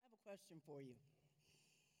Question for you.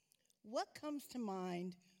 What comes to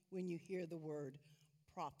mind when you hear the word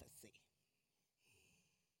prophecy?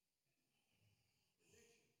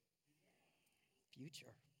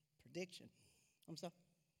 Future, prediction. I'm sorry.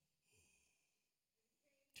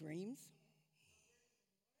 Dreams,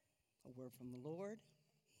 a word from the Lord.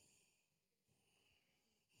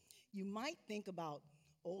 You might think about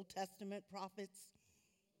Old Testament prophets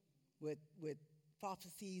with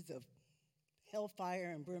prophecies of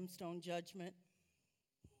hellfire and brimstone judgment.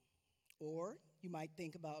 Or you might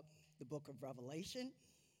think about the book of Revelation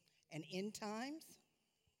and end times.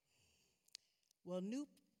 Well, New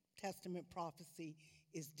Testament prophecy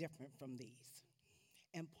is different from these,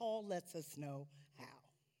 and Paul lets us know how.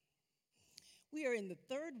 We are in the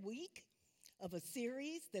third week of a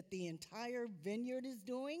series that the entire vineyard is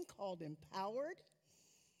doing called Empowered,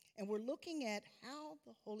 and we're looking at how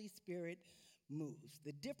the Holy Spirit moves,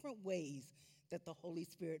 the different ways that the Holy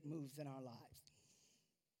Spirit moves in our lives.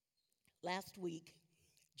 Last week,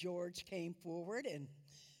 George came forward and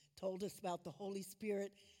told us about the Holy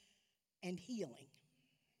Spirit and healing.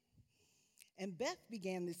 And Beth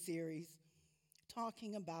began the series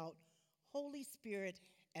talking about Holy Spirit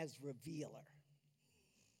as revealer.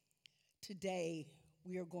 Today,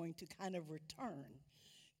 we are going to kind of return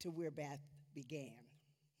to where Beth began.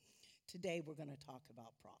 Today, we're going to talk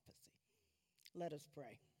about prophecy. Let us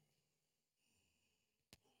pray.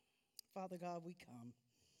 Father God, we come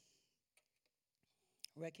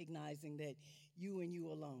recognizing that you and you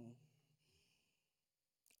alone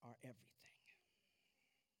are everything.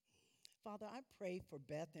 Father, I pray for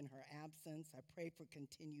Beth in her absence. I pray for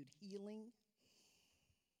continued healing.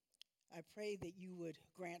 I pray that you would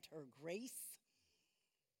grant her grace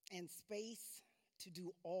and space to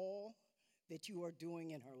do all that you are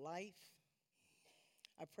doing in her life.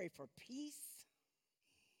 I pray for peace.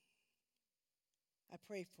 I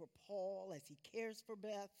pray for Paul as he cares for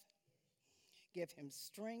Beth. Give him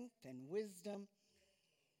strength and wisdom.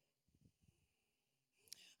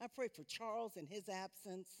 I pray for Charles in his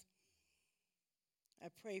absence. I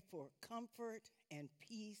pray for comfort and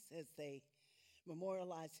peace as they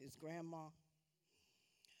memorialize his grandma.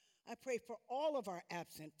 I pray for all of our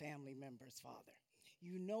absent family members, Father.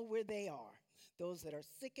 You know where they are. Those that are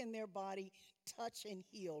sick in their body, touch and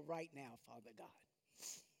heal right now, Father God.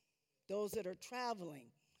 Those that are traveling,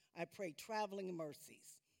 I pray traveling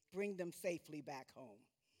mercies. Bring them safely back home.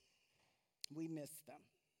 We miss them.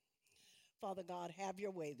 Father God, have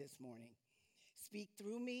your way this morning. Speak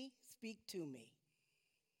through me, speak to me.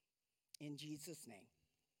 In Jesus' name,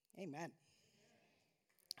 amen.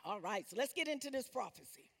 All right, so let's get into this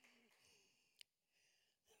prophecy.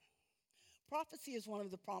 Prophecy is one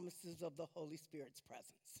of the promises of the Holy Spirit's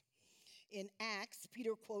presence. In Acts,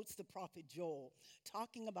 Peter quotes the prophet Joel,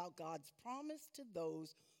 talking about God's promise to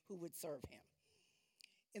those who would serve him.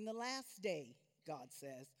 In the last day, God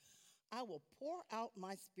says, I will pour out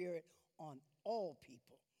my spirit on all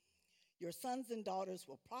people. Your sons and daughters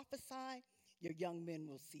will prophesy. Your young men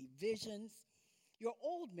will see visions. Your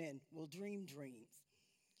old men will dream dreams.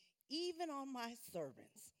 Even on my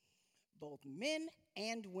servants, both men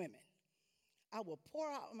and women, I will pour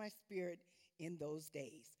out my spirit in those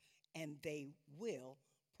days, and they will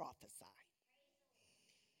prophesy.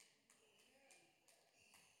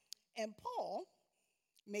 And Paul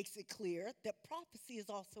makes it clear that prophecy is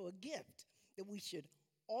also a gift that we should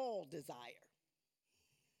all desire.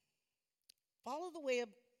 Follow the way of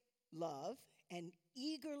love and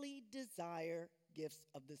eagerly desire gifts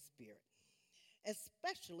of the Spirit,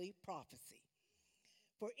 especially prophecy.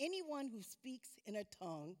 For anyone who speaks in a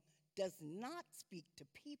tongue does not speak to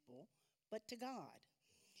people, but to God.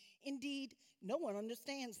 Indeed, no one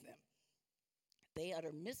understands them. They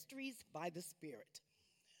utter mysteries by the Spirit.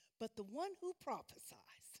 But the one who prophesies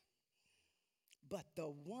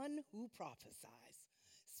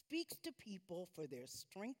speaks to people for their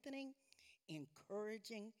strengthening,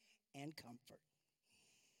 encouraging, and comfort.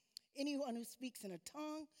 Anyone who speaks in a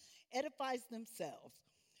tongue edifies themselves,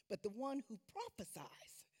 but the one who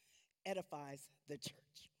prophesies edifies the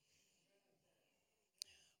church.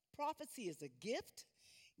 Prophecy is a gift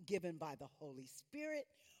given by the Holy Spirit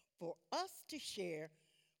for us to share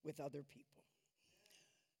with other people.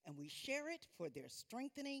 And we share it for their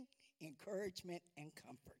strengthening, encouragement, and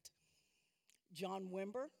comfort. John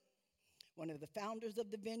Wimber, one of the founders of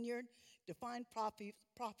the Vineyard, defined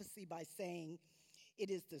prophecy by saying, it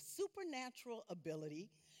is the supernatural ability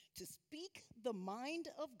to speak the mind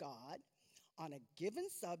of God on a given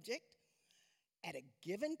subject at a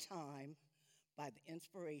given time by the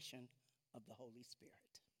inspiration of the Holy Spirit.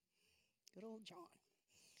 Good old John.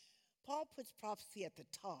 Paul puts prophecy at the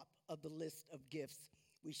top of the list of gifts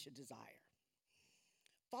we should desire.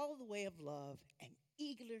 Follow the way of love and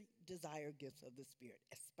eagerly desire gifts of the Spirit,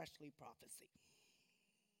 especially prophecy.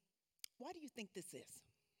 Why do you think this is?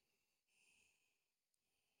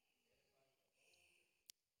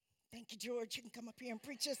 Thank you, George. You can come up here and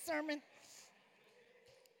preach a sermon.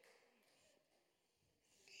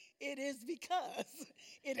 It is because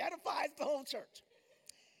it edifies the whole church.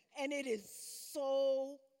 And it is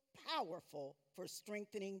so powerful for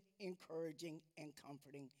strengthening, encouraging, and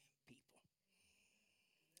comforting people.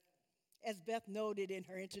 As Beth noted in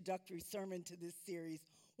her introductory sermon to this series,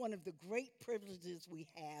 one of the great privileges we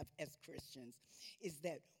have as Christians is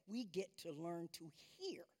that we get to learn to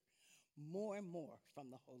hear more and more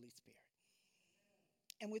from the Holy Spirit.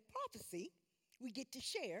 And with prophecy, we get to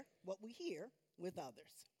share what we hear with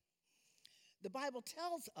others. The Bible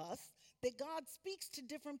tells us that God speaks to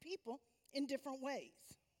different people in different ways.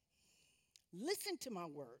 Listen to my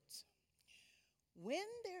words. When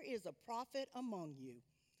there is a prophet among you,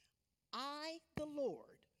 I, the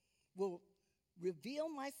Lord, will reveal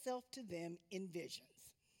myself to them in visions.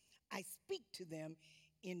 I speak to them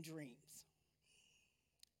in dreams.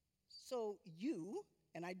 So you,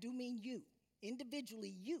 and I do mean you,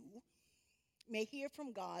 individually you, may hear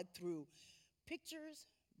from God through pictures,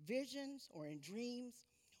 visions, or in dreams,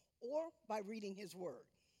 or by reading his word.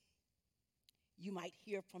 You might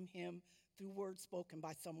hear from him through words spoken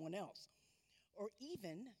by someone else, or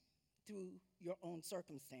even through your own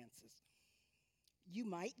circumstances. You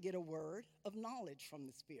might get a word of knowledge from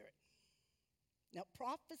the Spirit. Now,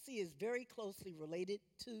 prophecy is very closely related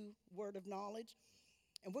to word of knowledge,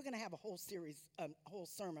 and we're going to have a whole series, a whole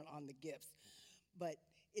sermon on the gifts. But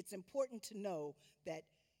it's important to know that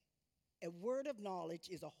a word of knowledge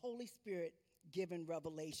is a Holy Spirit-given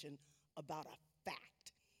revelation about a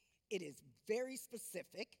fact. It is very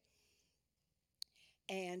specific,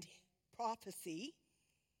 and prophecy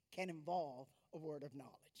can involve a word of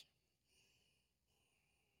knowledge.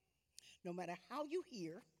 No matter how you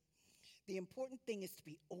hear, the important thing is to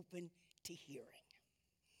be open to hearing.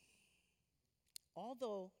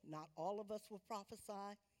 Although not all of us will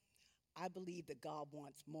prophesy, I believe that God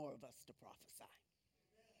wants more of us to prophesy.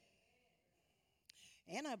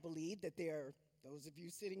 And I believe that there are those of you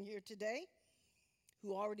sitting here today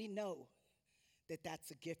who already know that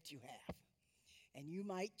that's a gift you have. And you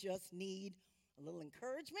might just need a little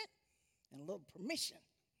encouragement and a little permission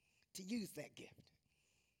to use that gift.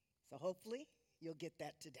 So hopefully you'll get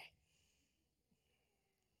that today.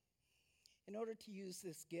 In order to use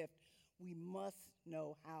this gift, we must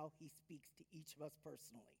know how he speaks to each of us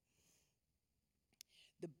personally.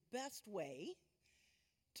 The best way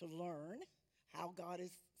to learn how God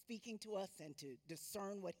is speaking to us and to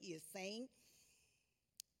discern what he is saying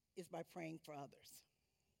is by praying for others.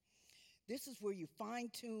 This is where you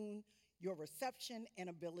fine-tune your reception and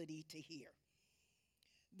ability to hear.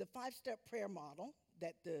 The 5-step prayer model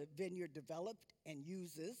that the Vineyard developed and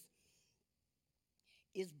uses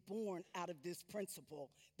is born out of this principle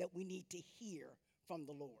that we need to hear from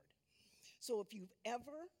the Lord. So if you've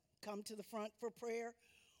ever come to the front for prayer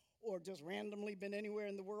or just randomly been anywhere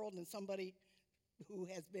in the world and somebody who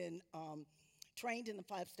has been trained in the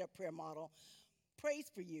 5-step prayer model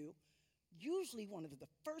prays for you, usually one of the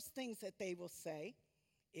first things that they will say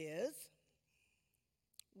is,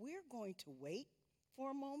 we're going to wait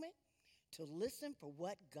for a moment to listen for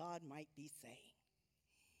what God might be saying.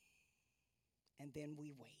 And then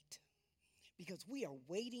we wait, because we are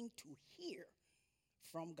waiting to hear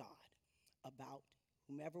from God about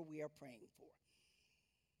whomever we are praying for.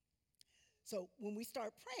 So when we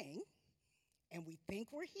start praying and we think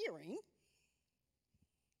we're hearing,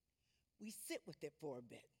 we sit with it for a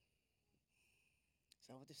bit.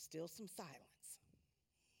 So there's still some silence.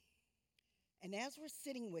 And as we're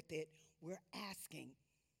sitting with it, we're asking,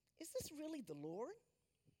 is this really the Lord?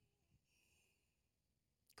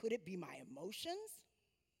 Could it be my emotions?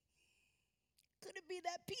 Could it be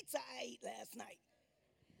that pizza I ate last night?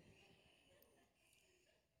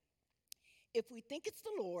 If we think it's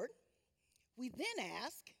the Lord, we then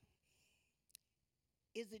ask,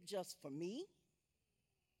 is it just for me?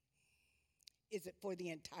 Is it for the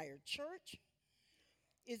entire church?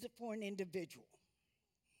 Is it for an individual?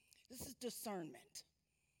 This is discernment.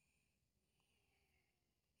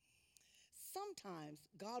 Sometimes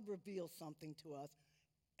God reveals something to us,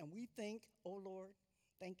 and we think, oh Lord,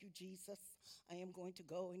 thank you, Jesus, I am going to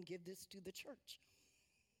go and give this to the church.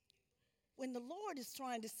 When the Lord is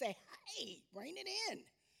trying to say, hey, rein it in.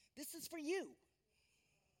 This is for you.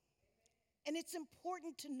 And it's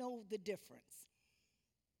important to know the difference.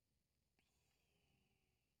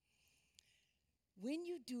 When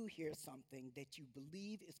you do hear something that you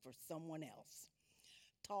believe is for someone else,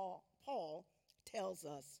 Paul tells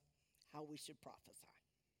us how we should prophesy.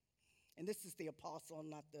 And this is the apostle,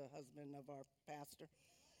 not the husband of our pastor.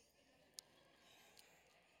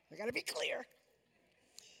 I got to be clear,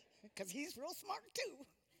 because he's real smart too.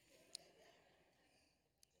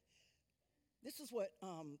 This is what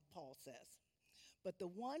Paul says. But the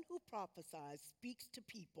one who prophesies speaks to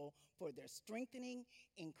people for their strengthening,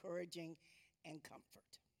 encouraging, and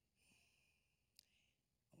comfort.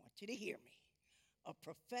 I want you to hear me. A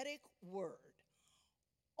prophetic word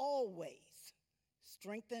always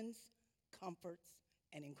strengthens, comforts,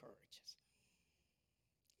 and encourages.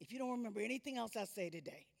 If you don't remember anything else I say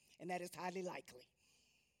today, and that is highly likely,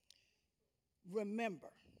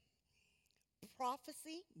 remember,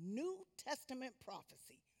 prophecy, New Testament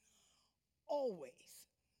prophecy, always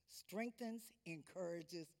strengthens,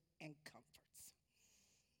 encourages, and comforts.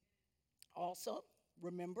 Also,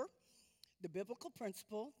 remember the biblical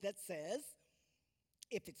principle that says,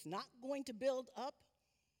 if it's not going to build up,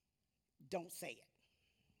 don't say it.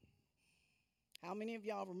 How many of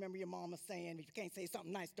y'all remember your mama saying, if you can't say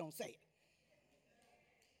something nice, don't say it?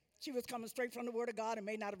 She was coming straight from the Word of God and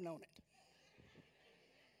may not have known it.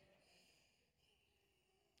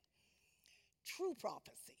 True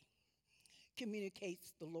prophecy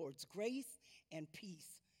communicates the Lord's grace and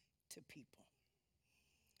peace to people.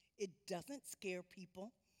 It doesn't scare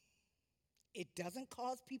people. It doesn't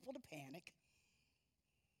cause people to panic.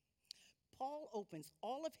 Paul opens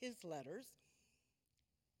all of his letters,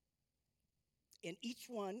 and each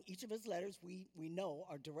of his letters we know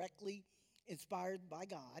are directly inspired by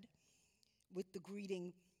God, with the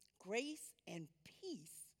greeting, grace and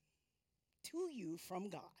peace to you from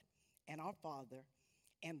God and our Father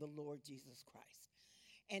and the Lord Jesus Christ.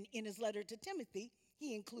 And in his letter to Timothy,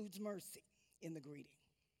 he includes mercy in the greeting.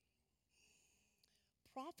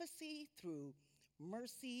 Prophecy through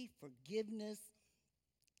mercy, forgiveness,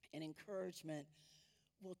 and encouragement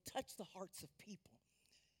will touch the hearts of people.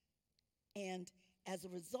 And as a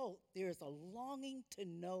result, there is a longing to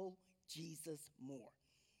know Jesus more,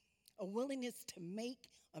 a willingness to make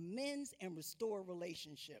amends and restore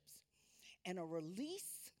relationships, and a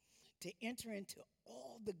release to enter into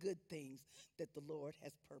all the good things that the Lord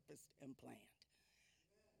has purposed and planned.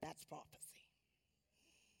 That's prophecy.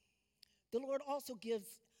 The Lord also gives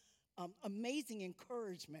amazing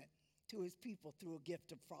encouragement to his people through a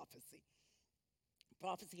gift of prophecy.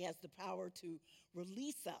 Prophecy has the power to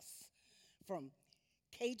release us from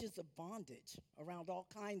cages of bondage around all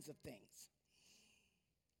kinds of things,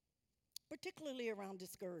 particularly around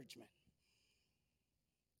discouragement.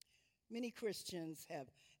 Many Christians have,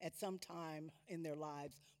 at some time in their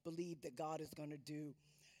lives, believed that God is going to do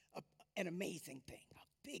an amazing thing,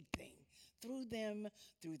 a big thing, through them,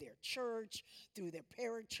 through their church, through their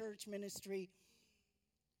parachurch ministry.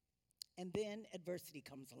 And then adversity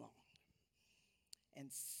comes along.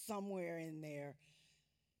 And somewhere in there,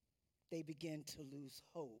 they begin to lose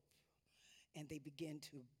hope. And they begin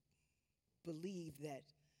to believe that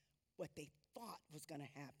what they thought was going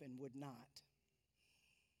to happen would not.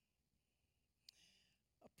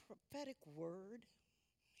 A prophetic word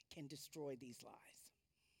can destroy these lies.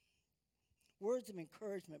 Words of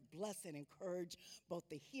encouragement bless and encourage both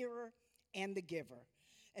the hearer and the giver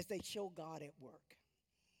as they show God at work.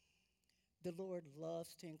 The Lord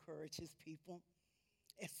loves to encourage his people,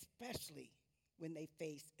 especially when they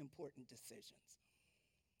face important decisions.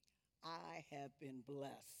 I have been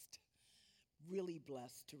blessed, really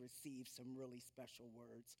blessed to receive some really special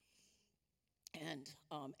words. And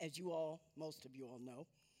as you all, most of you all know,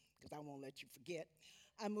 because I won't let you forget,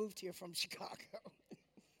 I moved here from Chicago.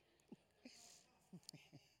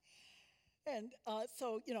 And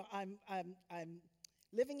so, I'm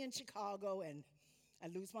living in Chicago, and I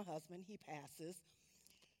lose my husband. He passes.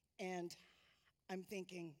 And I'm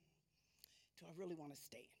thinking, do I really want to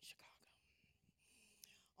stay in Chicago?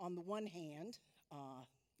 On the one hand, I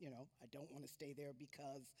don't want to stay there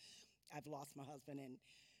because I've lost my husband, and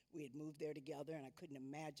we had moved there together, and I couldn't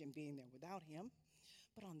imagine being there without him.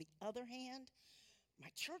 But on the other hand, my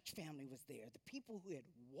church family was there, the people who had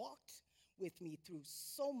walked with me through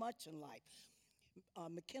so much in life.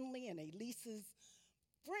 McKinley and Elisa's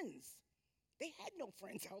friends, they had no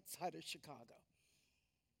friends outside of Chicago.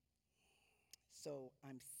 So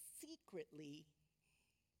I'm secretly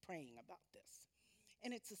praying about this.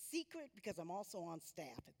 And it's a secret because I'm also on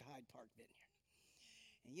staff at the Hyde Park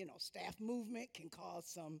Vineyard. And staff movement can cause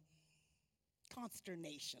some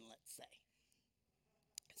consternation, let's say.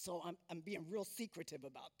 So I'm being real secretive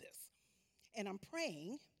about this. And I'm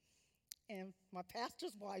praying, and my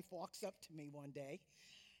pastor's wife walks up to me one day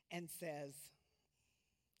and says,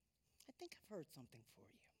 I think I've heard something for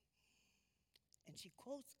you. And she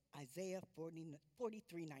quotes Isaiah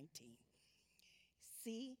 43:19.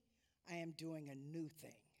 See, I am doing a new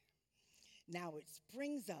thing. Now it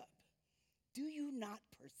springs up. Do you not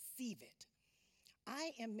perceive it?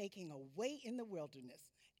 I am making a way in the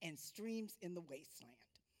wilderness and streams in the wasteland.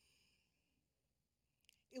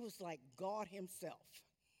 It was like God himself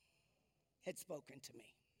had spoken to me.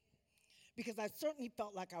 Because I certainly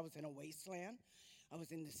felt like I was in a wasteland. I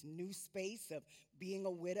was in this new space of being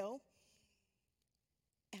a widow.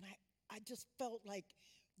 And I just felt like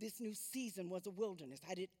this new season was a wilderness.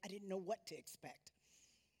 I didn't know what to expect.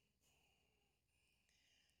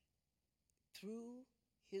 Through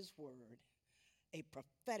his word, a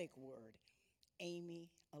prophetic word, Amy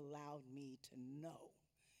allowed me to know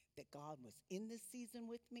that God was in this season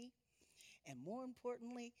with me, and more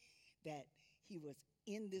importantly, that he was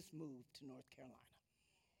in this move to North Carolina.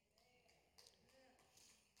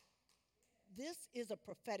 This is a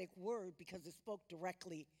prophetic word because it spoke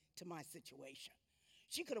directly to my situation.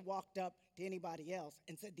 She could have walked up to anybody else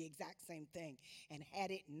and said the exact same thing, and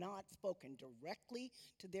had it not spoken directly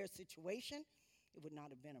to their situation, it would not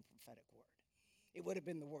have been a prophetic word. It would have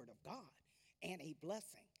been the word of God and a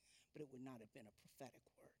blessing, but it would not have been a prophetic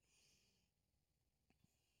word.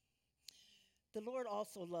 The Lord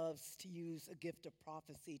also loves to use a gift of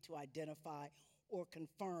prophecy to identify or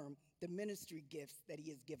confirm the ministry gifts that he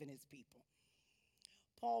has given his people.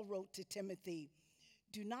 Paul wrote to Timothy,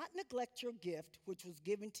 do not neglect your gift, which was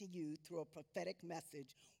given to you through a prophetic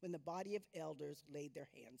message when the body of elders laid their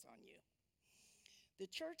hands on you. The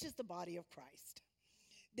church is the body of Christ.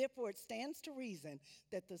 Therefore, it stands to reason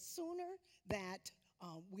that the sooner that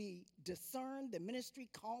we discern the ministry,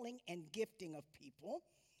 calling, and gifting of people,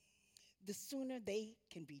 the sooner they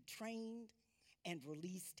can be trained and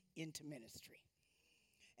released into ministry.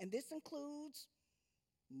 And this includes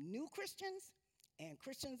new Christians and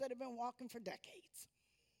Christians that have been walking for decades.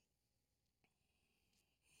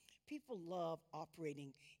 People love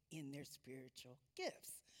operating in their spiritual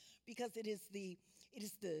gifts because it is the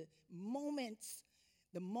moment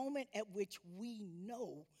at which we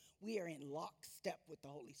know we are in lockstep with the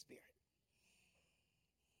Holy Spirit.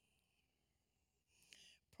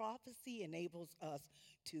 Prophecy enables us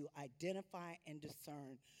to identify and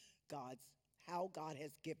discern how God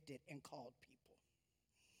has gifted and called people.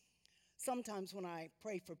 Sometimes when I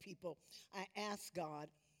pray for people, I ask God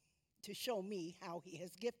to show me how he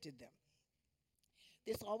has gifted them.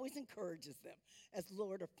 This always encourages them as the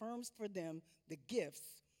Lord affirms for them the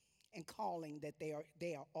gifts and calling that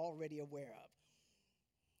they are already aware of.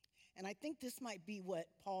 And I think this might be what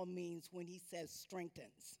Paul means when he says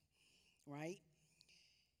strengthens, right?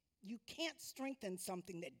 You can't strengthen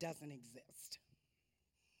something that doesn't exist,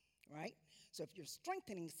 right? So if you're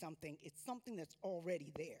strengthening something, it's something that's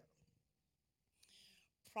already there.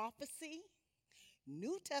 Prophecy,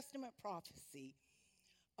 New Testament prophecy,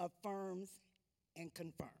 affirms and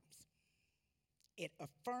confirms. It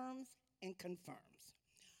affirms and confirms.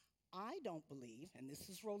 I don't believe, and this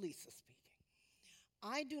is Rolisa speaking,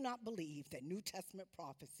 I do not believe that New Testament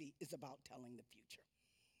prophecy is about telling the future.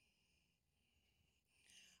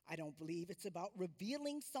 I don't believe it's about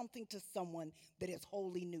revealing something to someone that is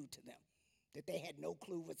wholly new to them, that they had no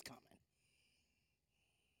clue was coming.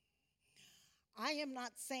 I am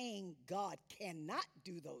not saying God cannot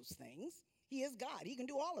do those things. He is God. He can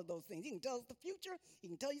do all of those things. He can tell us the future. He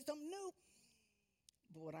can tell you something new.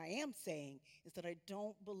 But what I am saying is that I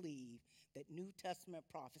don't believe that New Testament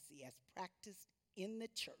prophecy as practiced in the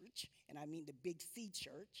church, and I mean the big C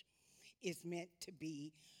church, is meant to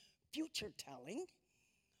be future telling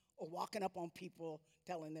or walking up on people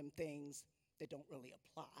telling them things that don't really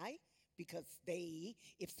apply, because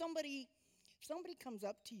if somebody comes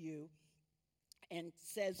up to you and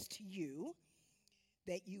says to you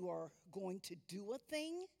that you are going to do a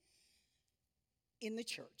thing in the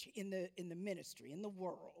church, in the ministry, in the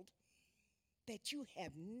world, that you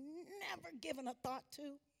have never given a thought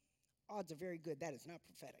to, odds are very good that is not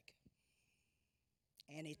prophetic.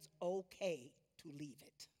 And it's okay to leave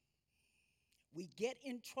it. We get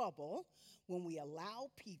in trouble when we allow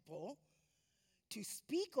people to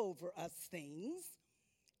speak over us things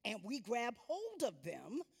and we grab hold of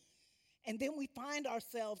them, and then we find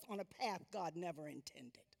ourselves on a path God never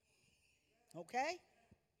intended. Okay?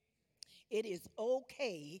 It is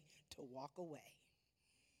okay to walk away.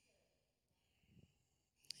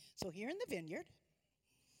 So here in the vineyard,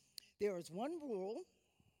 there is one rule.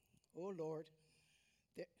 Oh, Lord.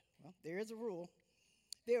 There is a rule.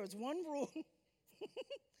 There is one rule,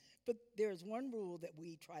 but there is one rule that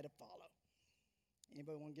we try to follow.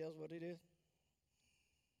 Anybody want to guess what it is?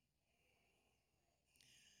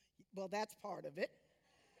 Well, that's part of it.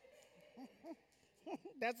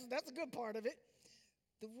 That's a good part of it.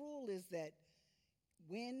 The rule is that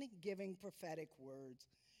when giving prophetic words,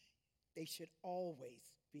 they should always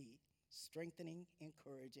be strengthening,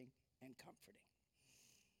 encouraging, and comforting.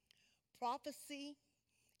 Prophecy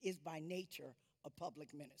is by nature a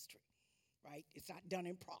public ministry, right? It's not done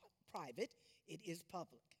in private, it is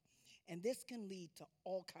public. And this can lead to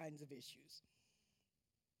all kinds of issues.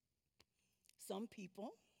 Some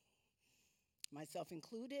people, myself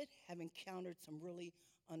included, have encountered some really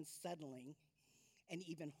unsettling and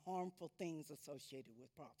even harmful things associated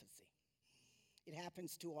with prophecy. It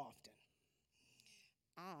happens too often.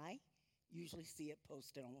 I usually see it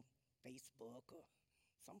posted on Facebook or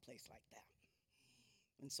someplace like that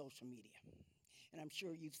in social media. And I'm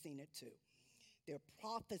sure you've seen it too. There are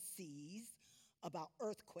prophecies about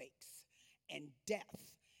earthquakes and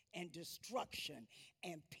death and destruction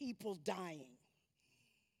and people dying.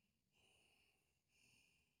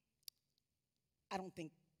 I don't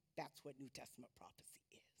think that's what New Testament prophecy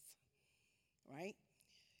is, right?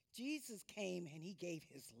 Jesus came and he gave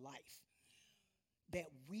his life that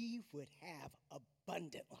we would have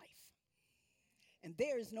abundant life. And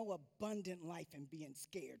there is no abundant life in being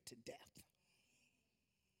scared to death.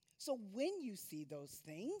 So when you see those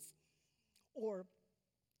things, or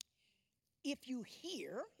if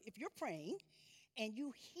you're praying and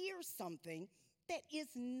you hear something that is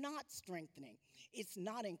not strengthening, it's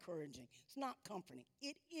not encouraging, it's not comforting,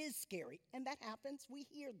 it is scary, and that happens, we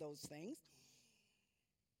hear those things.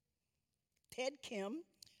 Ted Kim,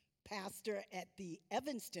 pastor at the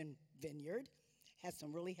Evanston Vineyard, has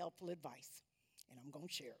some really helpful advice, and I'm going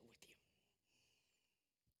to share it with you.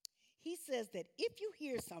 He says that if you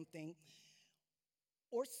hear something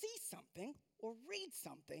or see something or read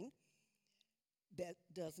something that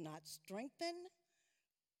does not strengthen,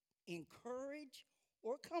 encourage,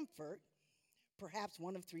 or comfort, perhaps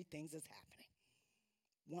one of three things is happening.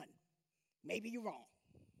 One, maybe you're wrong.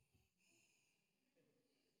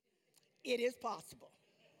 It is possible.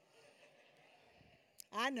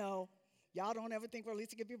 I know, y'all don't ever think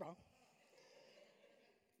Rolisa could be wrong.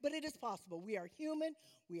 But it is possible. We are human.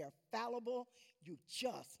 We are fallible. You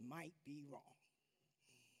just might be wrong.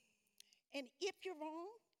 And if you're wrong,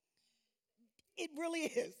 it really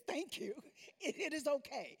is. Thank you. It is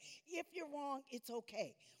okay. If you're wrong, it's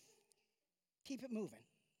okay. Keep it moving.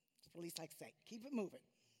 That's what Rolisa likes to say. Keep it moving.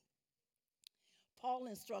 Paul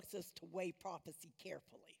instructs us to weigh prophecy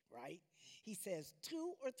carefully, right? He says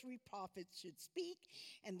 2 or 3 prophets should speak,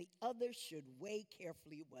 and the others should weigh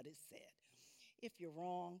carefully what is said. If you're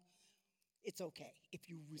wrong, it's okay. If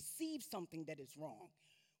you receive something that is wrong,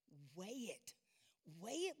 weigh it.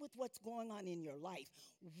 Weigh it with what's going on in your life.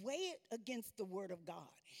 Weigh it against the Word of God.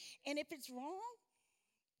 And if it's wrong,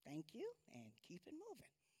 thank you, and keep it moving.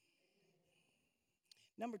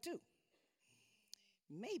 Number 2,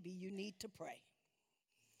 maybe you need to pray.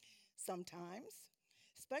 Sometimes,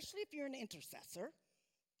 especially if you're an intercessor,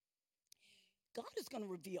 God is going to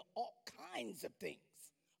reveal all kinds of things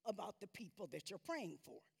about the people that you're praying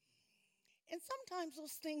for. And sometimes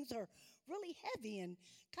those things are really heavy and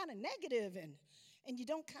kind of negative, and you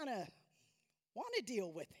don't kind of want to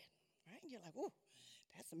deal with it, right? And you're like, oh,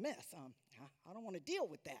 that's a mess. I don't want to deal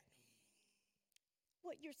with that.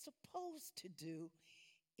 What you're supposed to do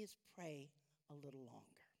is pray a little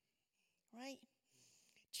longer, right?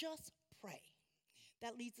 Just pray.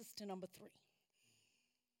 That leads us to number 3.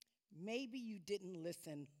 Maybe you didn't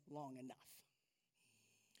listen long enough.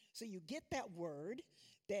 So you get that word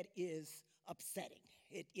that is upsetting.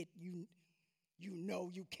 You know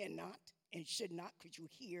you cannot and should not, because you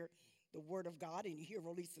hear the word of God and you hear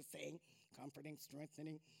Rolisa saying, comforting,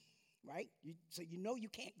 strengthening, right? So you know you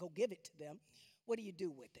can't go give it to them. What do you do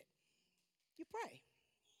with it? You pray.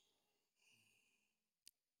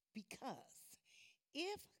 Because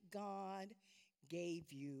if God gave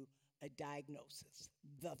you a diagnosis,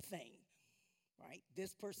 the thing, right?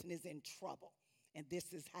 This person is in trouble, and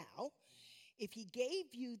this is how. If he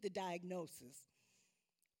gave you the diagnosis,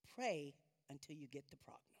 pray until you get the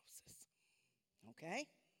prognosis, okay?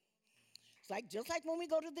 It's just like when we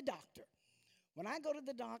go to the doctor. When I go to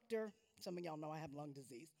the doctor, some of y'all know I have lung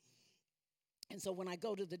disease. And so when I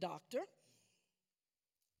go to the doctor,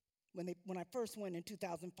 when I first went in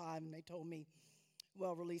 2005 and they told me,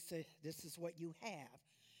 well, Rolisa, this is what you have.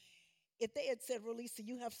 If they had said, Rolisa,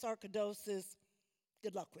 you have sarcoidosis,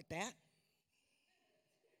 good luck with that.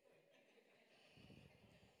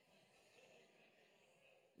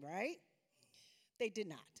 Right? They did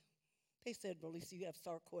not. They said, Rolisa, you have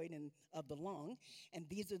sarcoid of the lung, and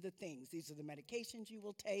these are the things. These are the medications you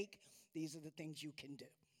will take. These are the things you can do,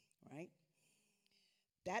 right?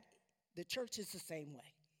 The church is the same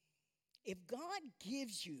way. If God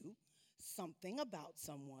gives you something about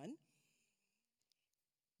someone,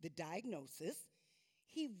 the diagnosis,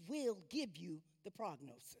 he will give you the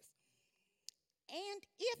prognosis. And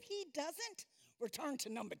if he doesn't, return to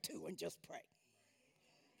number 2 and just pray.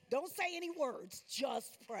 Don't say any words,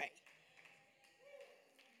 just pray.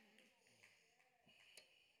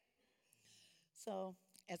 So,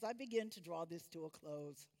 as I begin to draw this to a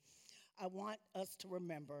close, I want us to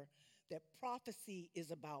remember that prophecy is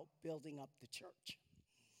about building up the church.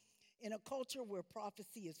 In a culture where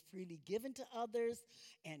prophecy is freely given to others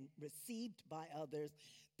and received by others,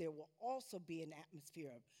 there will also be an atmosphere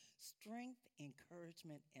of strength,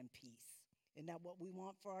 encouragement, and peace. Isn't that what we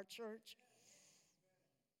want for our church?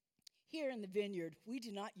 Here in the Vineyard, we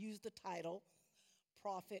do not use the title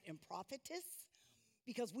prophet and prophetess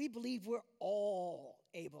because we believe we're all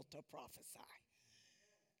able to prophesy,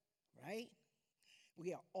 right?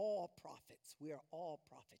 We are all prophets. We are all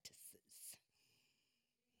prophetesses.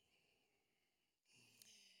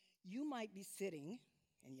 You might be sitting,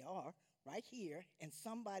 and you are, right here, and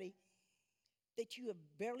somebody that you have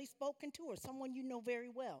barely spoken to or someone you know very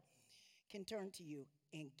well can turn to you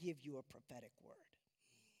and give you a prophetic word.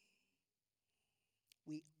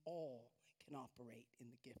 We all can operate in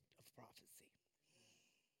the gift of prophecy.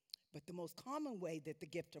 But the most common way that the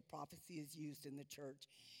gift of prophecy is used in the church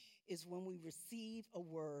is when we receive a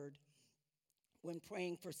word when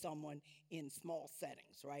praying for someone in small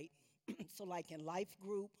settings, right? So like in life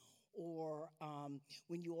group or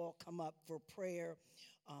when you all come up for prayer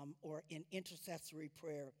or in intercessory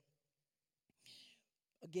prayer.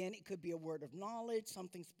 Again, it could be a word of knowledge,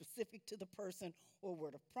 something specific to the person, or a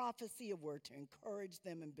word of prophecy, a word to encourage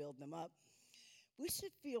them and build them up. We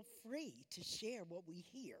should feel free to share what we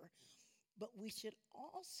hear, but we should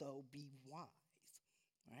also be wise,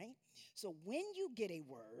 right? So when you get a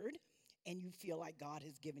word and you feel like God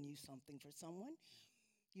has given you something for someone,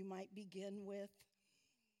 you might begin with,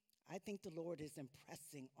 I think the Lord is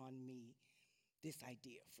impressing on me this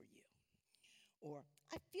idea for you. Or,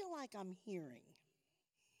 I feel like I'm hearing.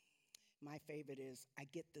 My favorite is, I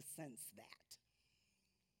get the sense that.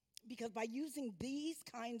 Because by using these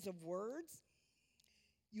kinds of words,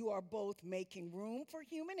 you are both making room for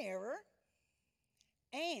human error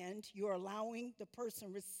and you're allowing the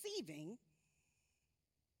person receiving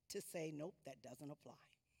to say, nope, that doesn't apply.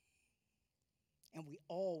 And we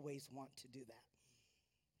always want to do that.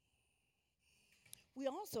 We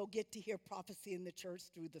also get to hear prophecy in the church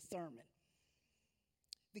through the sermon.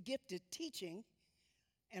 The gift of teaching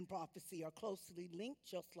and prophecy are closely linked,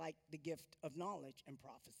 just like the gift of knowledge and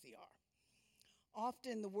prophecy are.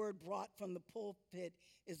 Often the word brought from the pulpit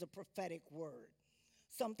is a prophetic word,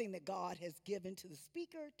 something that God has given to the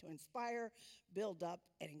speaker to inspire, build up,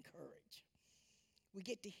 and encourage. We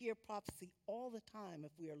get to hear prophecy all the time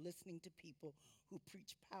if we are listening to people who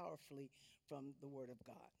preach powerfully from the Word of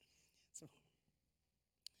God.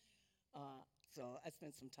 So I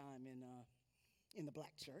spent some time in the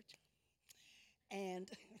black church, and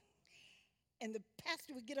the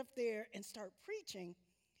pastor would get up there and start preaching,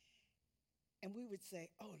 and we would say,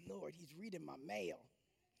 "Oh Lord, he's reading my mail."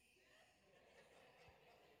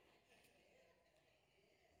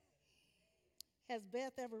 Has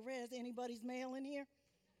Beth ever read anybody's mail in here?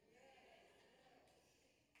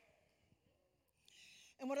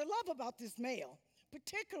 And what I love about this mail,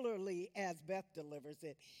 particularly as Beth delivers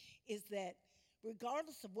it, is that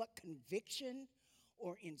regardless of what conviction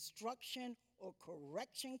or instruction or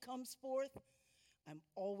correction comes forth, I'm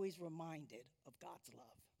always reminded of God's love.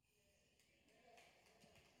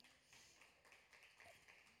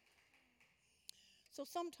 So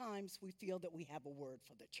sometimes we feel that we have a word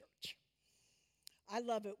for the church. I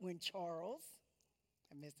love it when Charles,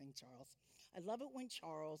 I'm missing Charles, I love it when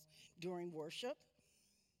Charles, during worship,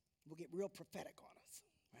 will get real prophetic on us,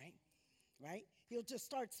 right? Right? He'll just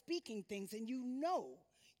start speaking things and you know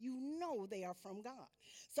they are from God.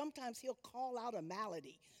 Sometimes he'll call out a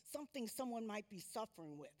malady, something someone might be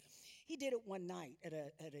suffering with. He did it one night at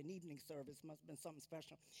an evening service, must have been something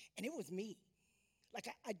special, and it was me. Like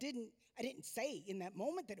I didn't say in that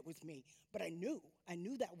moment that it was me, but I knew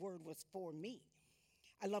that word was for me.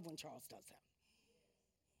 I love when Charles does that.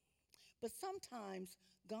 But sometimes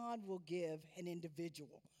God will give an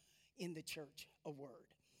individual in the church a word.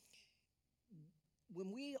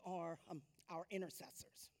 When we are our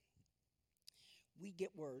intercessors, we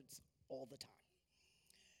get words all the time.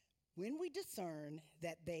 When we discern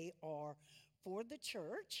that they are for the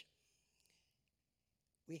church,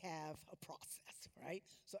 we have a process, right?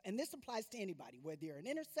 So, and this applies to anybody, whether you're an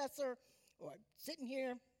intercessor or sitting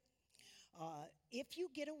here. If you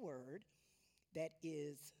get a word that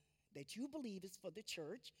you believe is for the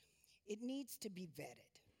church, It needs to be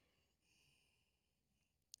vetted.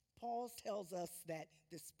 Paul tells us that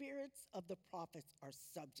the spirits of the prophets are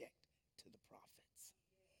subject to the prophets.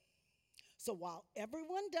 So while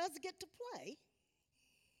everyone does get to play,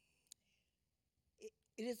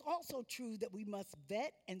 it is also true that we must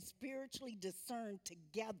vet and spiritually discern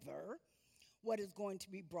together what is going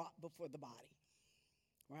to be brought before the body,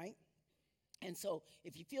 right? And so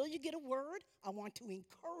if you feel you get a word, I want to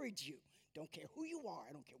encourage you. Don't care who you are.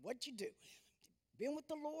 I don't care what you do. Been with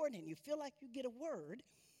the Lord and you feel like you get a word,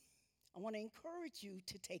 I want to encourage you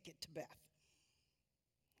to take it to Beth,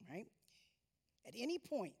 right? At any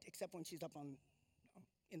point, except when she's up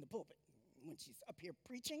in the pulpit, when she's up here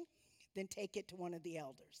preaching, then take it to one of the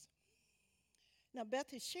elders. Now,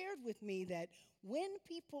 Beth has shared with me that when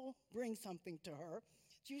people bring something to her,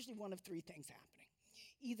 it's usually one of three things happening.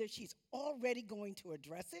 Either she's already going to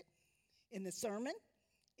address it in the sermon,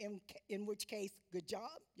 in which case, good job,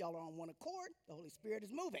 y'all are on one accord, the Holy Spirit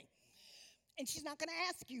is moving. And she's not going to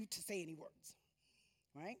ask you to say any words,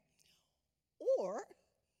 right? Or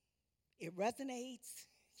it resonates,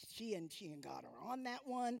 she and God are on that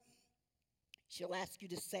one. She'll ask you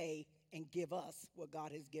to say and give us what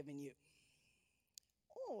God has given you.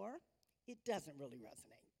 Or it doesn't really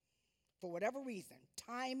resonate for whatever reason,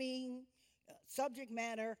 timing, subject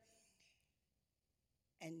matter,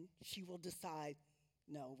 and she will decide,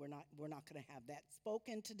 no, we're not going to have that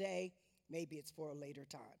spoken today. Maybe it's for a later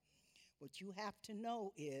time. What you have to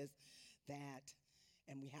know is that,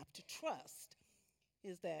 and we have to trust,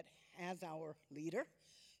 is that as our leader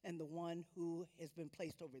and the one who has been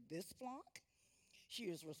placed over this flock, she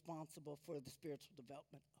is responsible for the spiritual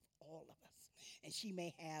development of all of us. And she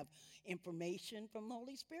may have information from the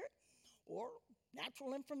Holy Spirit or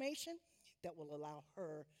natural information that will allow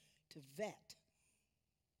her to vet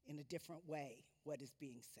in a different way what is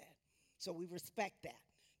being said. So we respect that.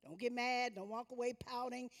 Don't get mad. Don't walk away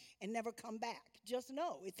pouting and never come back. Just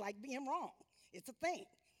know it's like being wrong. It's a thing.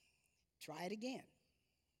 Try it again.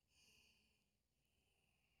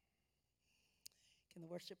 Can the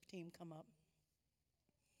worship team come up?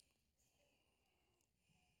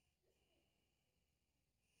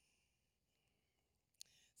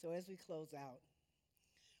 So as we close out,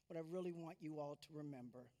 what I really want you all to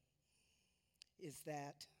remember is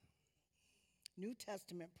that New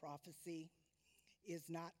Testament prophecy is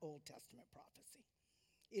not Old Testament prophecy.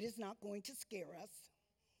 It is not going to scare us,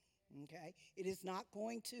 okay? It is not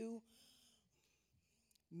going to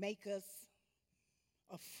make us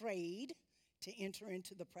afraid to enter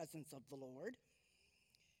into the presence of the Lord.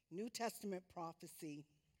 New Testament prophecy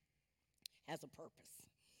has a purpose.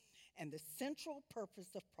 And the central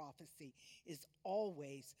purpose of prophecy is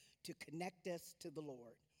always to connect us to the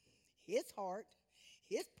Lord, His heart,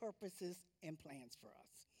 His purposes, and plans for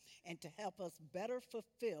us, and to help us better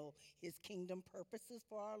fulfill His kingdom purposes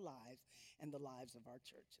for our lives and the lives of our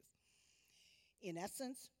churches. In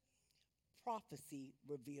essence, prophecy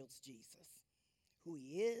reveals Jesus, who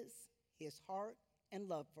He is, His heart and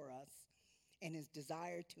love for us, and His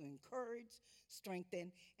desire to encourage,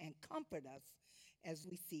 strengthen, and comfort us as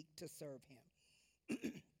we seek to serve Him.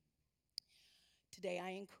 Today,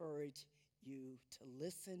 I encourage you to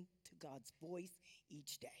listen to God's voice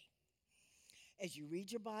each day. As you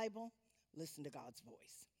read your Bible, listen to God's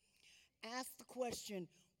voice. Ask the question,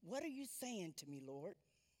 what are you saying to me, Lord?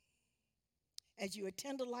 As you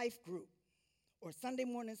attend a life group or Sunday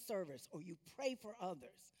morning service or you pray for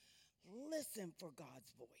others, listen for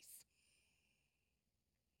God's voice.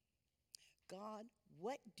 God,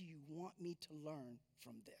 what do you want me to learn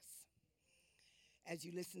from this? As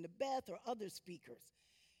you listen to Beth or other speakers,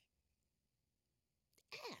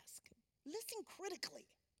 ask, listen critically.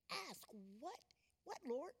 Ask, what,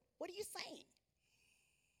 Lord? What are you saying?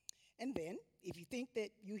 And then, if you think that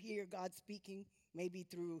you hear God speaking maybe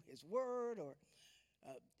through His word or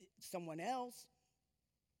someone else,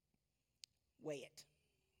 weigh it.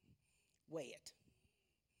 Weigh it.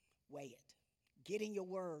 Weigh it. Get in your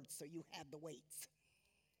words so you have the weights.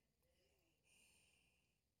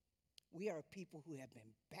 We are people who have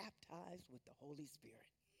been baptized with the Holy Spirit.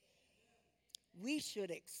 We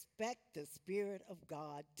should expect the Spirit of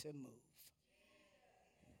God to move.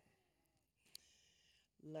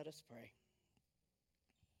 Let us pray.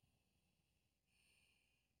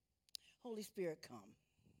 Holy Spirit, come.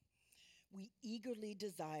 We eagerly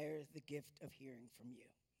desire the gift of hearing from you.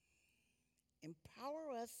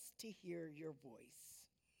 Empower us to hear your voice.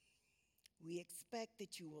 We expect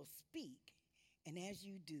that you will speak, and as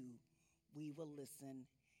you do, we will listen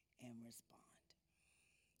and respond.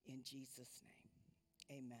 In Jesus'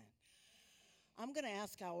 name, amen. I'm going to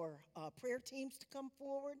ask our prayer teams to come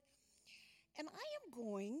forward, And I am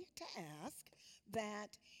going to ask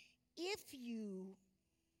that if you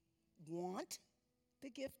want the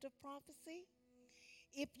gift of prophecy,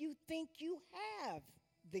 if you think you have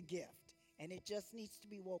the gift and it just needs to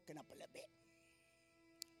be woken up a little bit,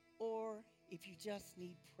 or if you just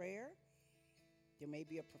need prayer, there may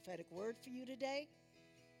be a prophetic word for you today.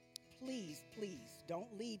 Please, please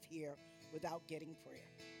don't leave here without getting prayer.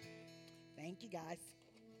 Thank you, guys.